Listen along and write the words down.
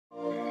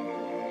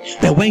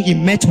But when he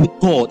met with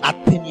God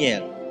at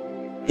Peniel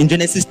in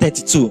Genesis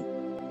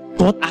 32,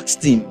 God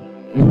asked him,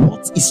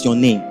 what is your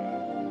name?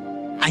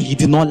 And he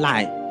did not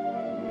lie,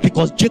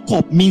 because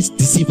Jacob means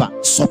deceiver,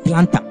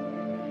 supplanter.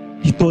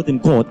 He told him,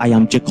 God, I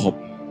am Jacob.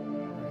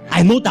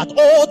 I know that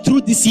all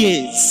through these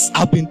years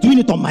I've been doing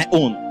it on my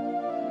own,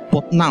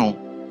 but now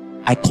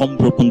I come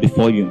broken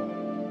before you.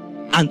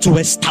 And to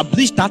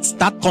establish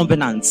that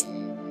covenant,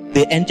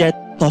 the angel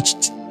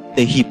touched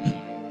the hip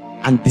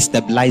and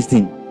destabilized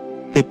him.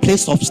 The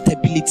place of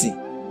stability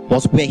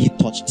was where he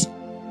touched,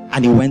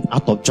 and he went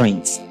out of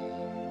joint.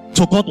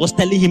 So God was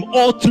telling him,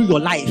 all through your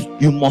life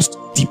you must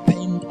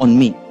depend on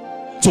me.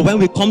 So when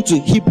we come to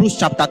Hebrews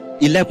chapter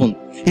 11,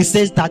 he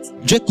says that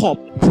Jacob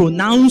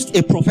pronounced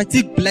a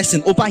prophetic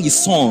blessing over his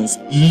sons,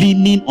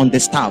 leaning on the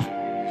staff.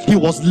 He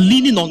was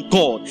leaning on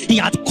God. He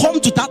had come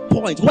to that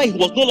point where he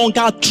was no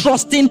longer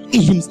trusting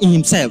in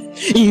himself,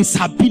 in his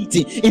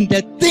ability, in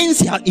the things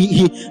that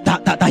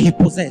he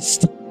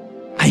possessed.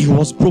 And he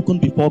was broken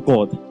before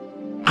God.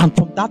 And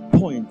from that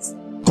point,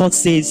 God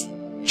says,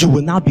 you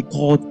will now be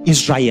called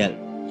Israel.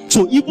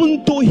 So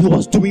even though he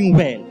was doing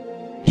well,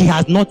 he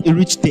had not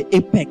reached the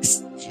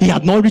apex. He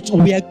had not reached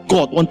where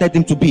God wanted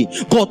him to be.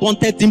 God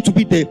wanted him to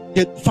be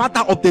the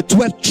father of the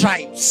 12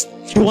 tribes.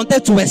 He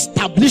wanted to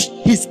establish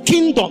his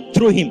kingdom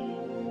through him.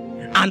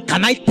 And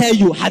can I tell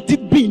you, had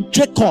it been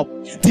Jacob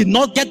did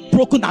not get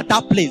broken at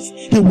that place,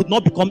 he would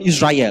not become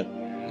Israel.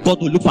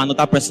 God will look for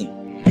another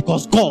person,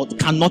 because God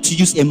cannot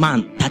use a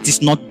man that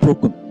is not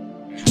broken.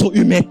 So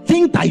you may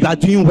think that you are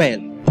doing well,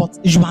 but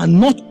you are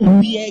not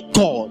where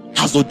God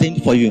has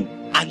ordained for you.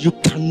 And you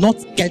cannot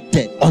get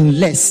there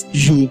unless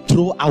you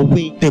throw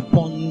away the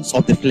bonds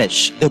of the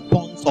flesh, the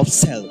bonds of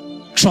self,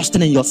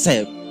 trusting in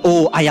yourself.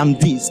 Oh, I am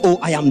this. Oh,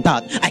 I am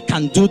that. I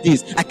can do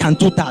this. I can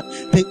do that.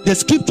 The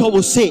scripture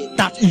will say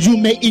that you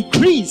may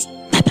increase,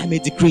 that I may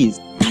decrease.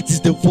 That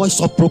is the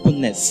voice of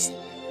brokenness.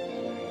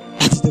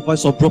 That is the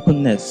voice of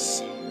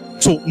brokenness.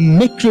 So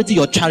make ready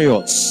your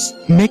chariots.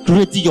 Make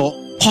ready your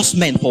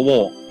horsemen for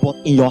war. But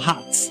in your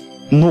hearts,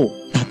 know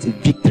that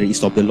victory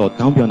is of the Lord.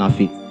 Can we be on our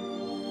feet?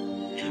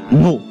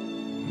 Know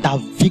that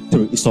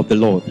victory is of the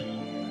Lord.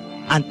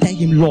 And tell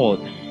him, Lord,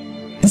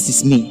 this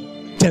is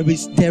me. The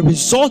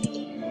result.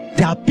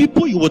 There are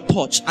people you will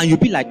touch and you'll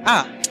be like,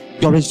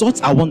 your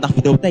results are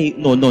wonderful. They will tell you,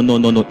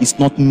 no, it's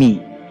not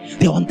me.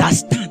 They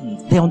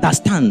understand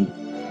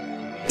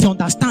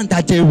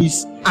that there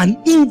is an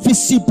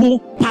invisible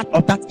part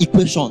of that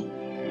equation.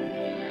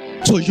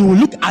 So you will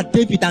look at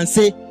David and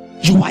say,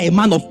 you are a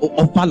man of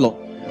valor.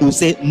 He will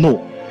say, no,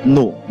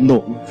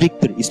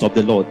 victory is of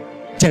the Lord.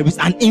 There is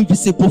an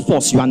invisible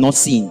force you are not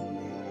seeing.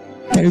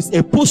 There is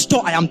a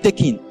posture I am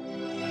taking.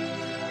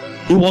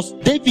 It was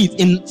David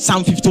in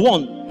Psalm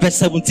 51 verse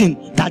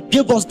 17 that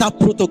gave us that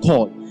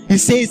protocol. He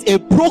says, a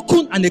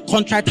broken and a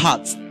contrite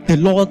heart, the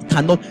Lord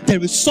cannot,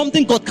 there is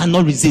something God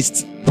cannot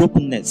resist.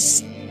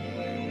 Brokenness.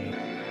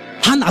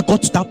 Hannah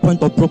got to that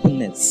point of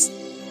brokenness.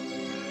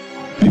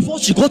 Before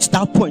she got to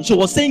that point, she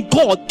was saying,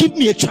 God, give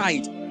me a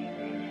child.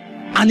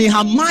 And in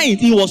her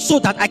mind, it was so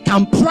that I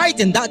can pride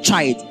in that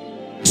child,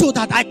 so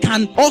that I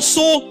can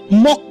also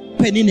mock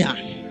Peninnah,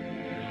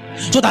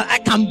 so that I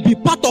can be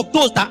part of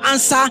those that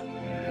answer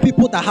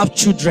people that have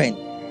children.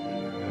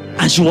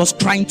 And she was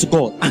crying to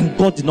God, and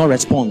God did not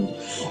respond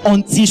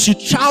until she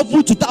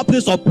traveled to that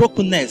place of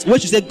brokenness where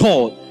she said,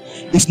 God,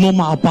 it's no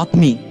more about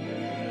me,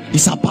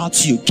 it's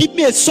about you. Give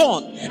me a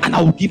son and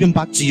I will give him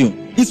back to you.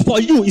 It's for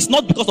you. It's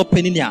not because of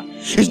Peninnah.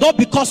 It's not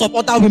because of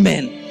other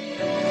women.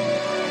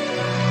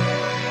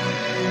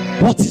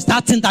 What is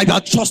that thing that you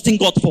are trusting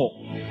God for?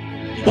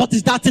 What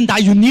is that thing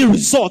that you need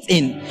result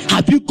in?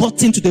 Have you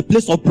gotten to the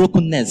place of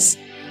brokenness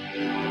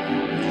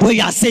where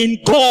you are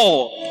saying,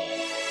 God,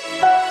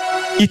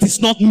 it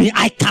is not me,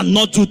 I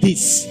cannot do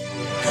this?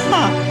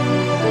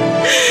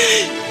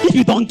 If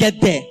you don't get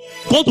there,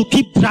 God will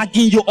keep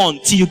dragging you on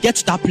till you get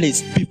to that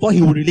place before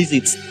he will release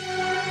it.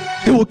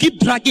 He will keep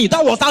dragging you.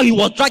 That was how he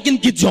was dragging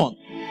Gideon.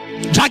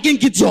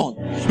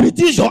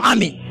 Reduce your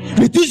army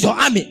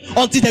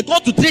until they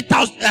got to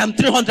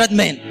 300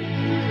 men,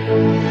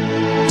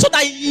 so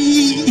that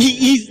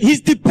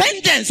his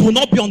dependence will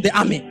not be on the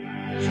army.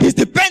 His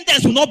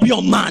dependence will not be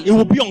on man, it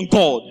will be on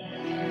God.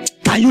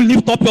 Can you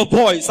lift up your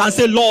voice and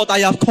say, Lord, I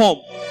have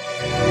come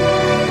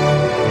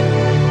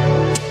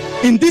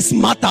in this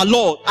matter?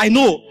 Lord, I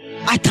know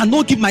I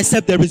cannot give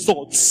myself the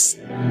results,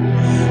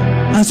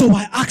 and so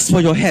I ask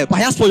for your help.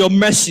 I ask for your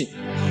mercy.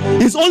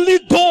 It's only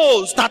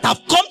those that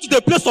have come to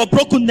the place of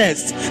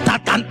brokenness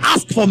that can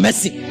ask for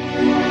mercy.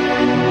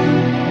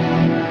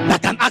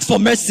 That can ask for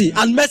mercy.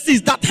 And mercy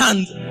is that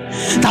hand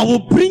that will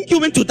bring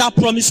you into that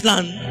promised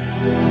land.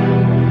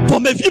 For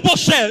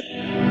Mephibosheth,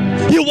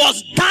 he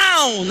was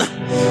down.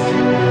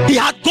 He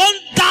had gone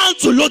down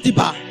to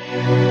Lodibar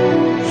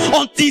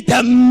until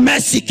the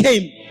mercy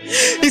came.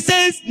 He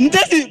says,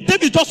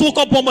 David just woke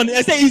up one morning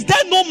and said, is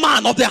there no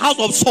man of the house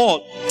of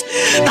Saul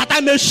that I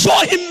may show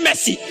him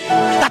mercy,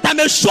 that I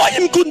may show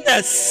him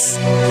goodness?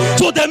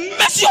 So the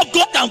mercy of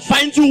God can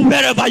find you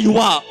wherever you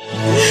are.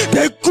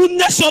 The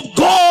goodness of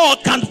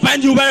God can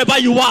find you wherever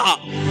you are.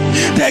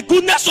 The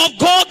goodness of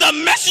God, the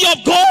mercy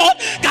of God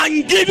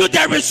can give you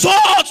the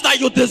results that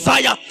you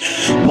desire.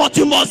 But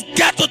you must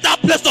get to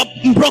that place of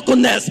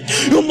brokenness.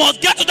 You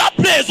must get to that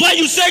place where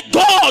you say,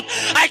 God,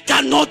 I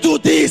cannot do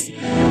this.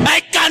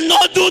 I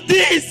cannot do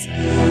this.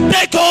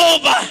 Take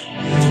over.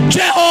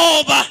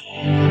 Jehovah,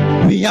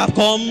 we have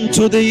come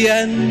to the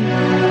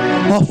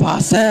end of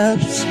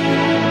ourselves.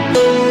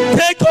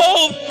 Take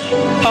over.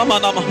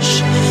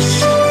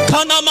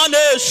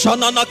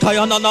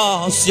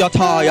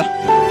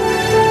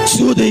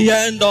 To the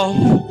end of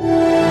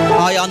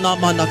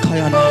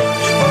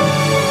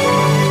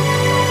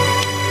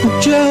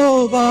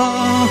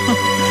Jehovah,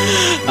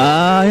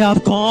 I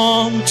have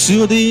come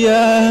to the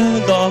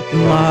end of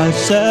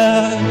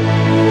myself.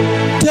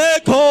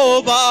 Take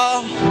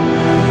over,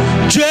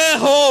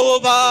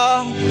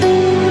 Jehovah.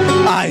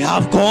 I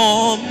have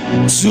come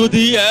to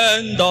the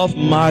end of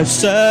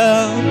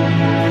myself.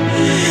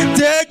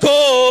 Take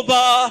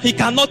over. He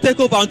cannot take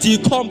over until you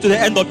come to the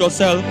end of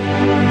yourself.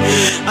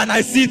 And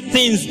I see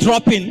things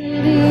dropping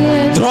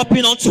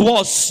onto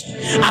us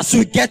as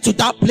we get to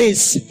that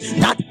place,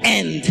 that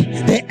end,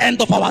 the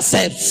end of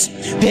ourselves,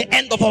 the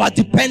end of our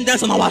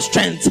dependence on our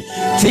strength.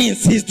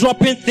 Things, he's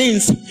dropping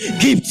things,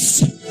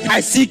 gifts. I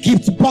see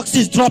gift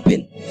boxes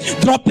dropping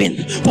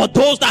for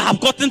those that have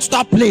gotten to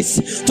that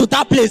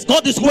place.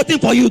 God is waiting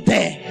for you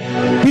there.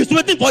 He's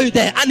waiting for you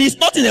there, and he's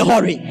not in a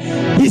hurry.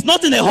 He's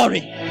not in a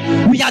hurry.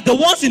 We are the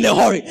ones in a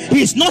hurry.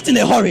 He's not in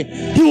a hurry.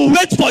 He will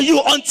wait for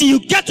you until you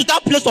get to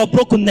that place of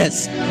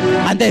brokenness,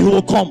 and then he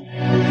will come.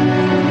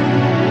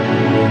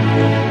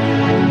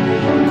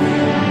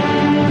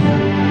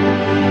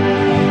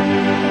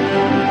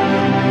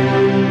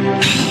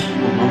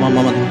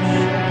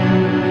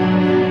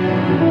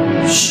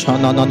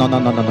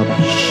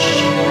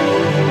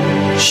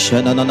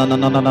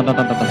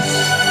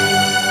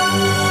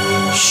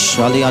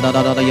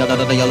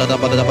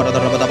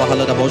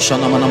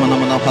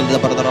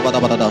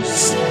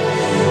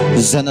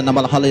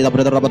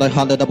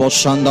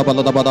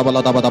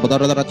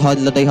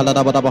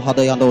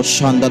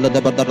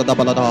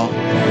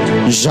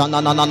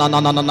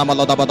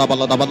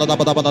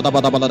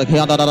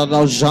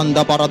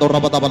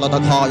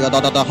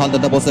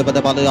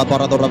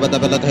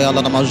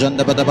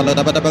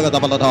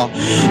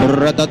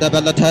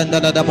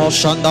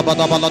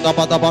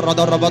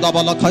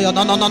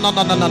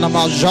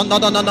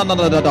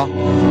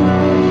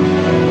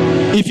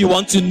 If you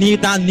want to kneel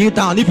down, kneel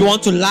down. If you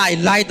want to lie,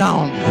 lie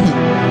down.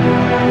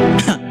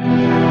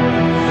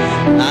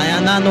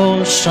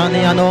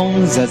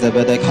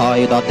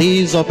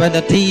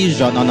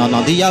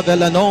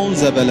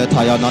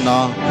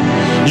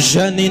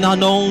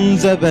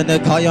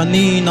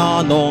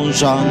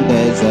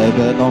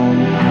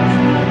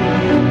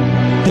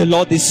 The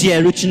Lord is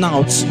here reaching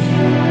out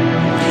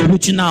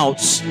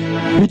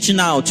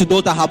to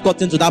those that have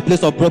gotten to that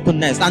place of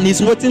brokenness, and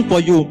he's waiting for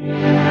you.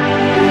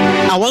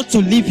 I want to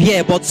live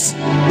here, but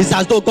it's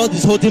as though God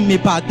is holding me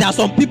back. There are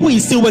some people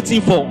he's still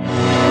waiting for.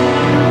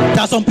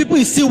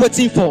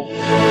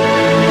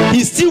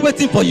 He's still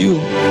waiting for you.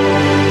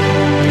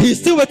 He's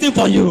still waiting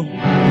for you.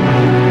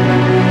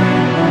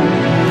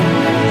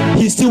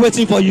 He's still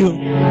waiting for you.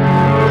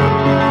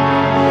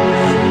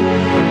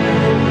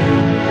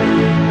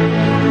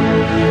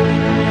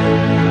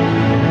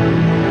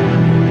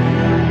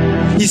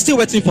 He's still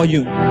waiting for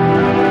you.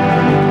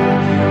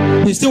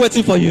 He's still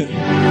waiting for you.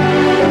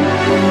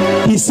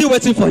 He's still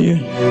waiting for you.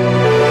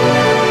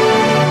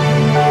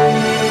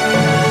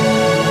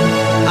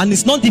 And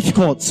it's not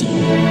difficult.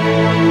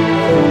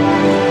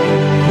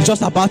 It's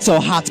just about your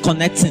heart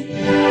connecting.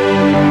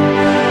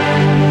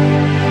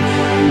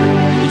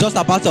 It's just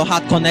about your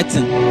heart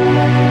connecting.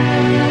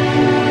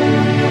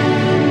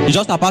 It's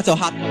just about your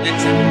heart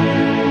connecting.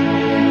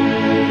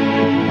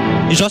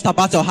 It's just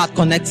about your heart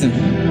connecting.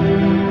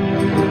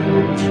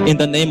 In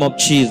the name of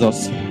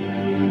Jesus.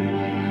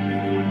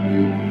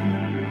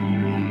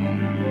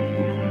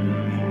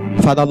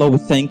 Father, Lord, we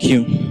thank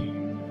you.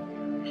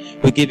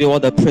 We give you all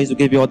the praise. We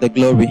give you all the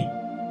glory.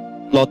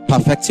 Lord,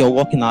 perfect your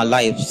work in our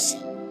lives.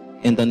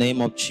 In the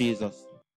name of Jesus.